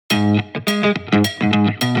Hey,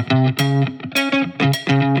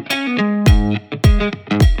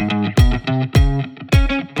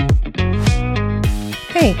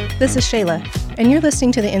 this is Shayla, and you're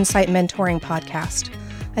listening to the Incite Mentoring Podcast.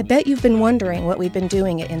 I bet you've been wondering what we've been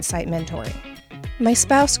doing at Incite Mentoring. My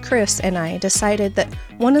spouse, Chris, and I decided that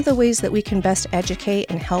one of the ways that we can best educate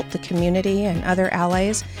and help the community and other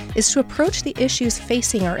allies is to approach the issues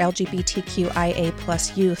facing our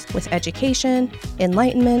LGBTQIA+ youth with education,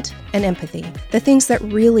 enlightenment, and empathy, the things that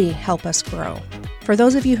really help us grow. For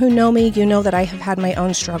those of you who know me, you know that I have had my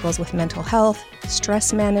own struggles with mental health,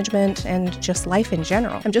 stress management, and just life in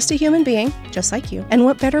general. I'm just a human being, just like you. And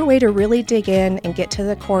what better way to really dig in and get to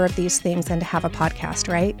the core of these things than to have a podcast,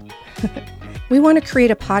 right? We want to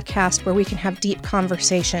create a podcast where we can have deep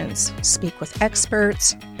conversations, speak with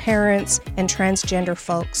experts, parents, and transgender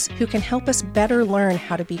folks who can help us better learn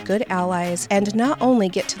how to be good allies and not only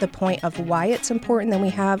get to the point of why it's important that we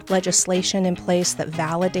have legislation in place that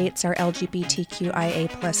validates our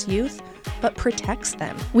LGBTQIA+ youth, but protects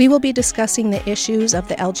them. We will be discussing the issues of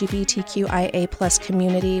the LGBTQIA+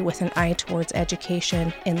 community with an eye towards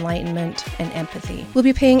education, enlightenment, and empathy. We'll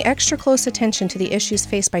be paying extra close attention to the issues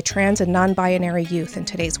faced by trans and non-binary youth in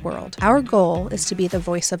today's world. Our goal is to be the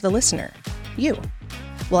voice of the listener, you.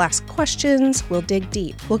 We'll ask questions, we'll dig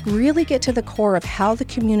deep. We'll really get to the core of how the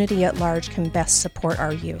community at large can best support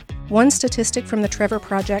our youth. One statistic from the Trevor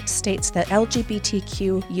Project states that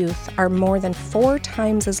LGBTQ youth are more than 4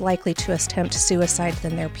 times as likely to attempt suicide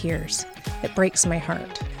than their peers. It breaks my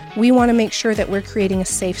heart. We want to make sure that we're creating a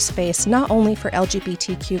safe space not only for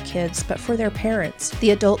LGBTQ kids, but for their parents,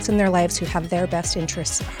 the adults in their lives who have their best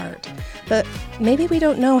interests at heart. But maybe we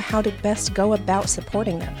don't know how to best go about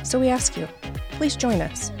supporting them, so we ask you, please join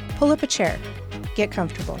us. Pull up a chair. Get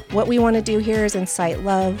comfortable. What we want to do here is incite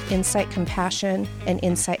love, incite compassion, and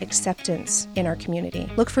incite acceptance in our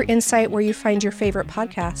community. Look for Incite where you find your favorite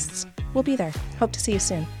podcasts. We'll be there. Hope to see you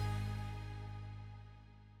soon.